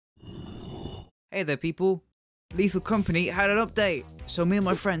Hey there, people. Lethal Company had an update, so me and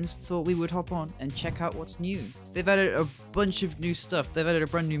my friends thought we would hop on and check out what's new. They've added a bunch of new stuff. They've added a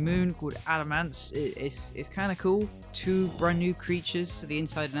brand new moon called Adamants. It's kind of cool. 2 brand new creatures, the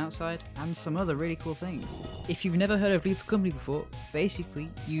inside and outside, and some other really cool things. If you've never heard of Lethal Company before, basically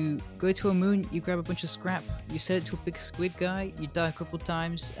you go to a moon, you grab a bunch of scrap, you set it to a big squid guy, you die a couple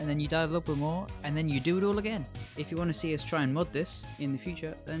times, and then you die a little bit more, and then you do it all again. If you want to see us try and mod this in the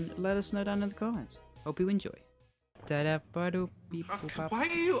future, then let us know down in the comments. Hope you enjoy. Why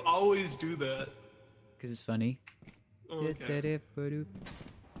do you always do that? Because it's funny. Okay.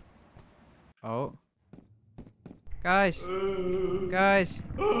 Oh. Guys! Guys!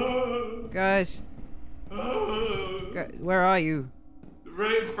 Guys! Where are you?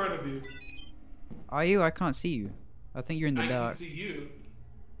 Right in front of you. Are you? I can't see you. I think you're in the dark. I can see you.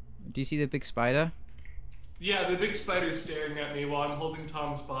 Do you see the big spider? Yeah, the big spider's staring at me while I'm holding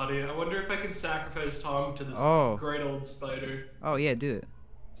Tom's body. I wonder if I can sacrifice Tom to this great old spider. Oh yeah, do it.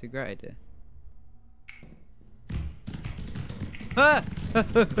 It's a great idea. Ah!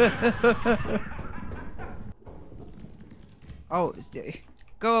 Oh,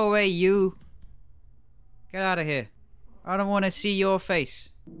 go away, you! Get out of here. I don't want to see your face.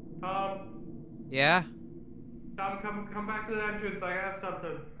 Tom. Yeah? Tom, come back to the entrance. I have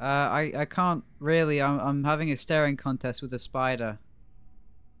something. I can't really. I'm having a staring contest with a spider.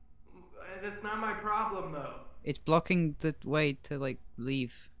 That's not my problem, though. It's blocking the way to, like,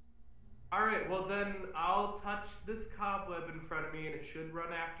 leave. Alright, well then, I'll touch this cobweb in front of me and it should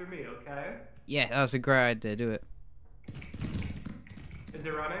run after me, okay? Yeah, that's a great idea. Do it. Is it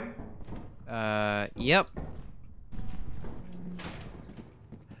running? Yep.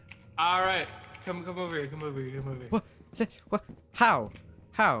 Alright. Come over here, come over here, come over here. What? What? How?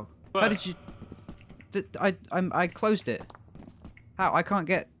 How? What? How did you... I closed it. How? I can't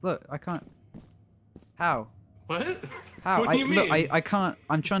get... Look, I can't... How? What? How? What do you mean? Look, I can't...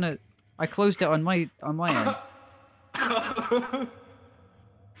 I'm trying to... I closed it on my end.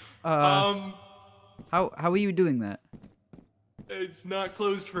 How are you doing that? It's not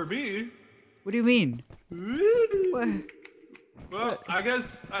closed for me. What do you mean? What? Well, I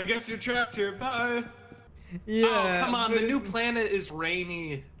guess you're trapped here. Bye. Yeah. Oh, come on. The new planet is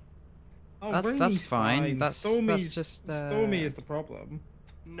rainy. Oh, That's fine. That's just Stormy is the problem.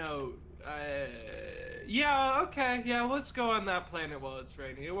 No. Yeah, okay. Yeah, let's go on that planet while it's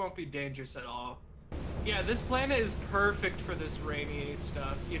raining. It won't be dangerous at all. Yeah, this planet is perfect for this rainy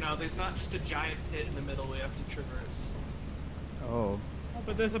stuff. You know, there's not just a giant pit in the middle we have to traverse. Oh. Oh,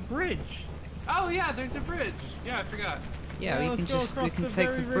 but there's a bridge. Oh, yeah, there's a bridge. Yeah, I forgot. Yeah, Yeah, we can let's go take across the the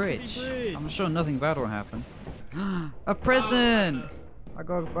bridge. very rickety bridge. I'm sure nothing bad will happen. A present! I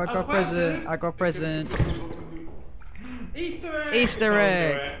got a present. I got a present. Easter egg! Easter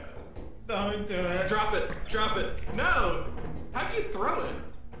egg! Don't do it. Drop it. Drop it. No! How'd you throw it?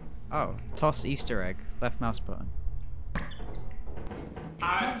 Oh, toss Easter egg. Left mouse button.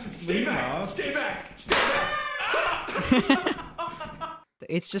 Stay back! Stay back! Stay back!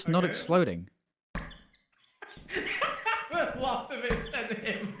 It's just not exploding. Lots of it sent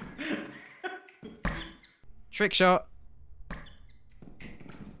him. Trick shot.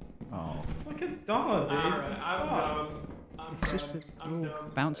 Oh. It's like a dog, dude. Alright, I'm done. It's just a little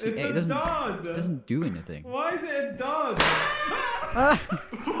done. bouncy It's egg. a dog. It doesn't do anything. Why is it a dog?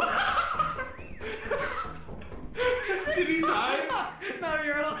 Did he die? No,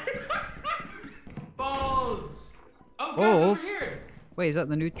 you're alive. Balls! Oh, Balls? guys, over here! Wait, is that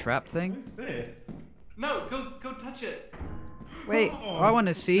the new trap thing? What's this? No, go touch it. Wait, Oh, I want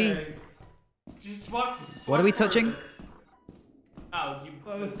to see. okay. Just walk. What are we forward. touching? Oh, you.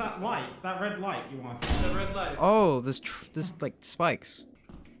 Oh, it's that light, that red light you want. The red light. Oh, there's like spikes.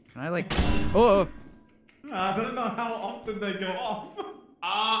 Can I like? Oh. I don't know how often they go off.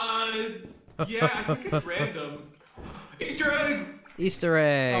 Yeah, I think it's random. Easter egg! Easter Oh,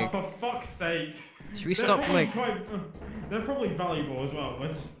 egg. for fuck's sake. Should we They're stop probably like? they're probably valuable as well. We're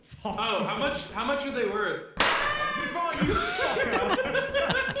just Oh, how much are they worth? Oh, you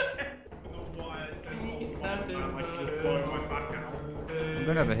fucker. I'm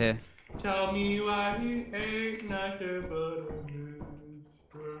going over here. Tell me why he ain't nothing but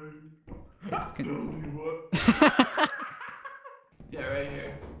a Can... Yeah, right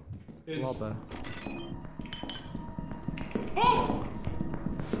here. Blobber. Oh!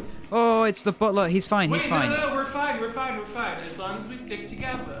 Oh, it's the butler. He's fine. Wait, He's fine. No, we're fine. As long as we stick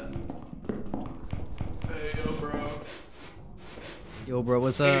together. Hey, yo, bro. Yo, bro,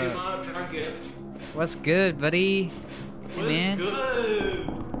 what's Here, up? our gift. What's good, buddy? What's man. good?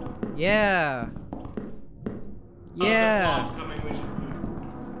 Yeah. Oh, Yeah. the bomb's coming. We should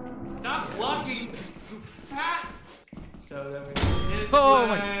move. Stop blocking, you fat. So then we go this Oh way.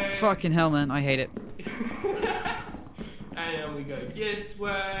 my fucking hell, man! I hate it. And then we go this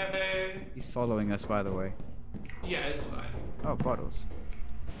way. He's following us, by the way. Yeah, it's fine. Oh, bottles.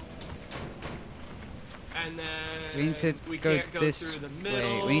 And then We need to we go can't go this through the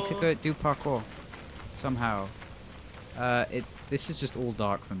middle. way. We need to go do parkour somehow. This is just all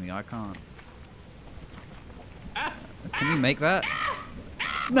dark for me. I can't. Can you make that?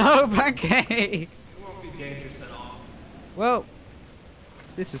 No, Pancake! It won't be dangerous at all. Well,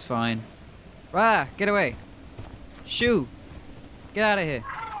 this is fine. Ah, get away. Shoo! Get out of here.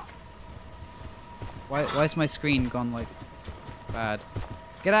 Why's my screen gone like bad?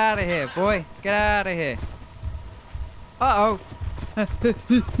 Get out of here, boy! Get out of here! Uh-oh!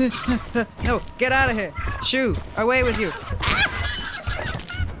 No, get out of here! Shoo! Away with you!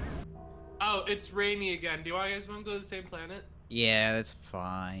 Oh, it's rainy again. Do you guys want to go to the same planet? Yeah, that's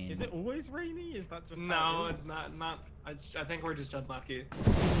fine. Is it always rainy? Is that just how No, it is? it's not. I think we're just unlucky.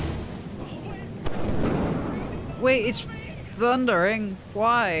 Wait, it's thundering.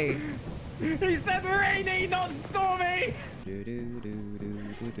 Why? He said rainy, not stormy!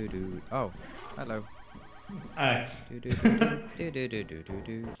 Oh, hello. Hey.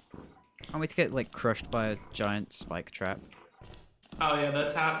 Can't wait to get like crushed by a giant spike trap. Oh yeah,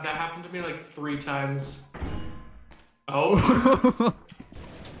 that happened to me like 3 times. Oh.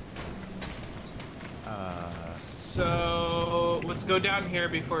 So let's go down here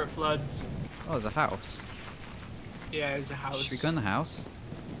before it floods. Oh, there's a house. Yeah, there's a house. Should we go in the house?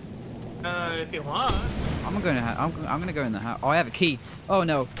 If you want. I'm gonna go in the house. Oh, I have a key. Oh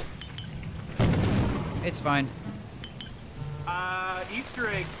no. It's fine. Easter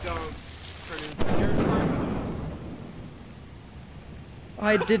eggs don't produce your part.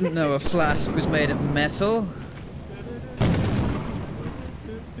 I didn't know a flask was made of metal.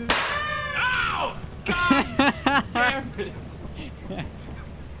 Ow! God damn it!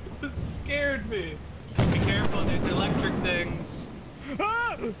 That scared me. Be careful, there's electric things.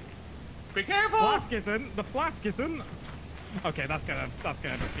 Ah! Be careful! Flask isn't. The flask isn't. Okay, that's gonna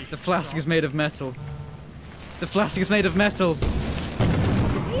be. The flask is made of metal. The flask is made of metal.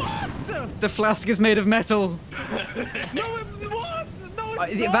 What? The flask is made of metal. No, what? No,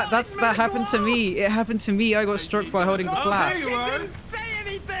 it's not. That happened to me. It happened to me. I got struck by holding the Oh, flask. there you He are. didn't say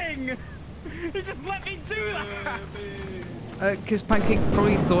anything. He just let me do that. Because Pancake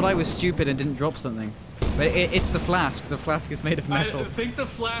probably thought I was stupid and didn't drop something. But it's the flask. The flask is made of I metal. think the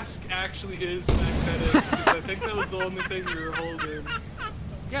flask actually is magnetic, because I think that was the only thing you were holding.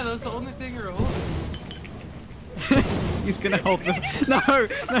 Yeah, that was the only thing you were holding. He's gonna hold the. No,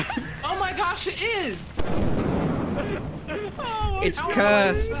 no. Oh my gosh, it is! Oh, It's How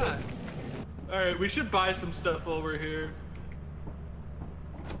cursed. annoying is that? Alright, we should buy some stuff while we're here.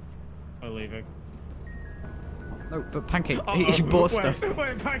 I'm leaving. No, but Pancake. He bought stuff.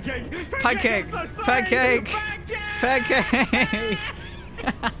 Wait, Pancake! Pancake! I'm so sorry. Pancake! Pancake!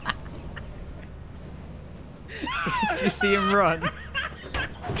 Did you see him run?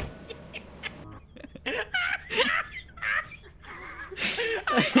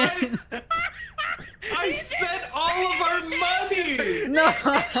 I spent all of our money! No!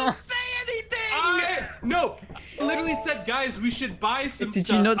 Say anything! No! I literally said, guys, we should buy some Did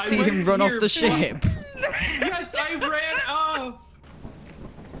stuff. you not I see went him run off here the for- ship? Yes, I ran off!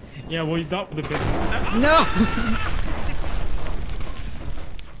 Yeah, well, that would have been. No!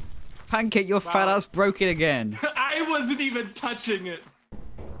 Pancake, your fat Wow. ass broke it again. I wasn't even touching it.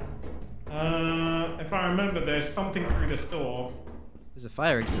 If I remember, there's something through this door. There's a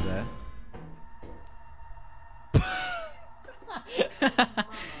fire exit there.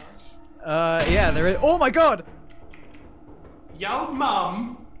 Yeah, there is. Oh my god! Yo,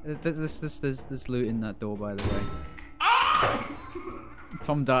 mum. There's loot in that door, by the way. Ah!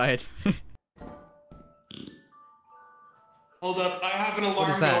 Tom died. Hold up, I have an alarm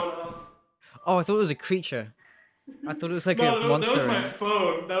is that? going off. Oh, I thought it was a creature. I thought it was like No, a that monster. was my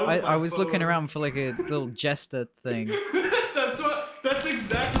phone. That was I was looking phone. around for like a little jester thing. That's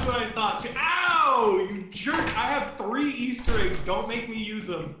exactly what I thought too. Ow! You jerk! I have 3 Easter eggs. Don't make me use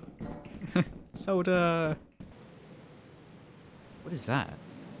them. Soda. What is that?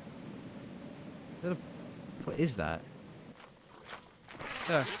 What is that?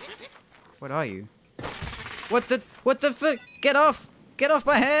 Sir, what are you? What the fuck? Get off! Get off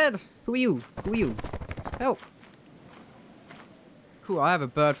my head! Who are you? Who are you? Help! Cool, I have a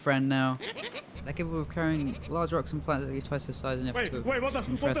bird friend now. They're capable of carrying large rocks and plants that are twice the size in effort to Wait, what the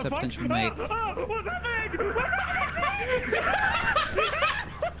impress their fuck? potential mate. What's happening?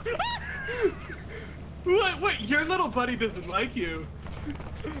 What? Your little buddy doesn't like you.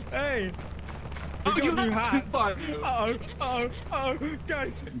 Hey. Oh, We you got new have hats. two on you. Uh-oh,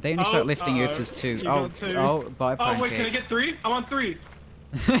 guys. They only start lifting you if there's two. You Oh, got two. oh, bye, Oh, pancake. wait, can I get 3? I want 3.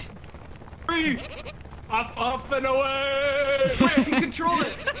 3! Up and away! Wait, I can control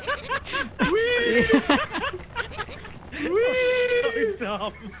it! Whee! Whee! So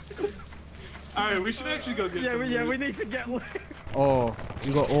dumb. Alright, we should actually go get some Yeah, we loot. need to get. Oh,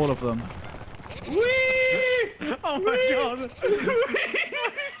 you got all of them. Whee! Oh my god.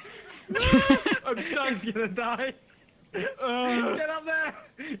 I'm stuck. He's gonna die. Get up there.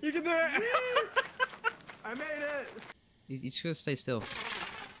 You can do it. I made it! You just gotta stay still.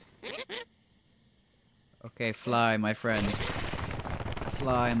 Okay, fly, my friend.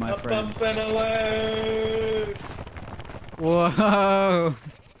 Fly, my friend. Up and away! Whoa!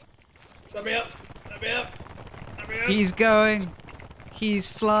 Let me up! Let me up! Let me up! He's going. He's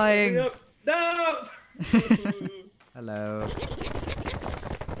Let me flying. up! No! Hello.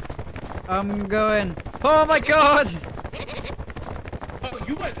 I'm going. Oh my god! Oh,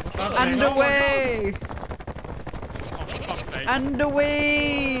 you went. And away! Oh, for fuck's sake. And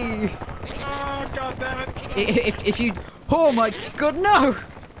away! Oh god damn it. If you. Oh my god, no!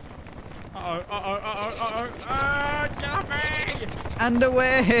 Get off me! And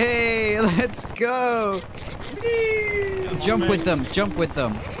away! Let's go! Jump with them. Jump with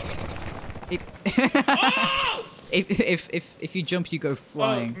them. If you jump, you go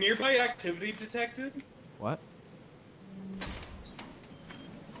flying. Nearby activity detected? What?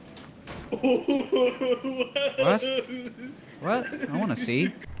 What? What? I want to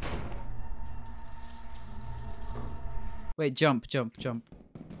see. Wait, jump. Oh,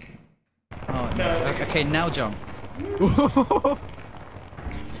 no. Okay, now jump.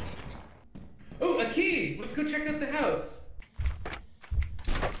 Oh, a key! Let's go check out the house.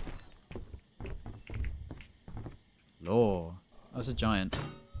 Lord. Oh, it's a giant.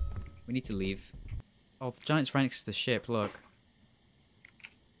 We need to leave. Oh, the giant's right next to the ship, look.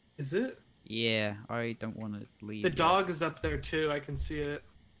 Is it? Yeah, I don't want to leave. The yet. dog is up there too, I can see it.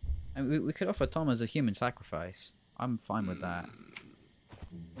 And we could offer Tom as a human sacrifice. I'm fine with that.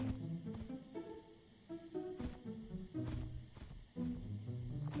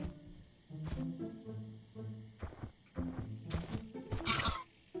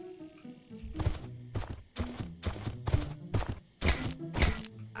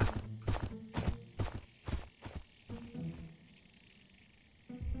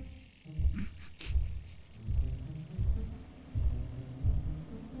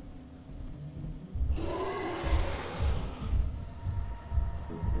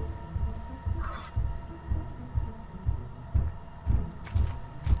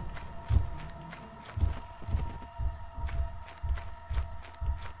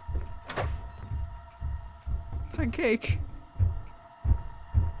 Pancake.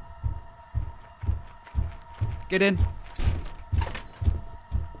 Get in.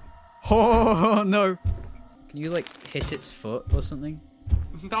 Oh no. Can you like hit its foot or something?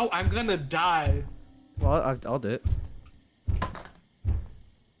 No, I'm gonna die. Well, I'll do it.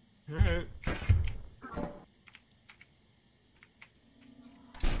 Alright.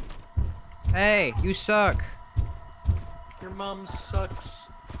 Hey, you suck. Your mom sucks.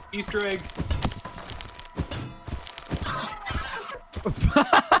 Easter egg.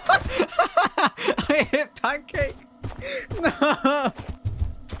 I hit Pancake. No,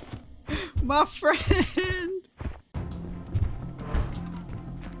 my friend.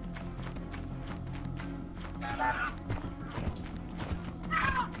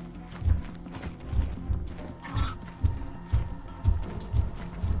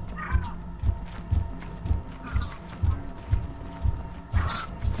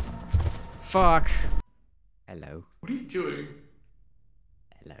 Fuck. Hello. What are you doing?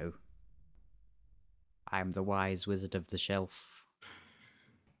 Hello. I am the wise wizard of the shelf.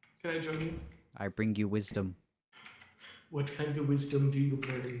 Can I join you? I bring you wisdom. What kind of wisdom do you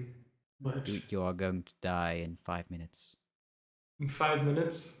bring? What? You are going to die in 5 minutes. In 5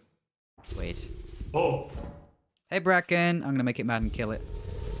 minutes? Wait. Oh. Hey Bracken, I'm gonna make it mad and kill it.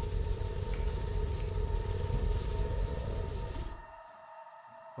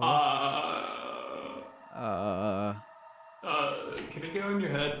 Can I get on your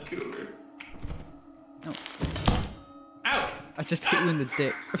head? Get over. No. Ow! I just hit you in the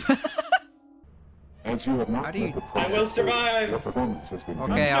dick. As you have not How do you- met the I will project, survive! your performance has been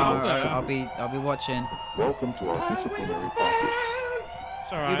Okay, demonstrated. I'll be watching. Welcome to our disciplinary process.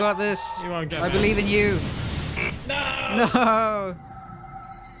 It's alright. You got this. You won't get I me. believe in you. No! No.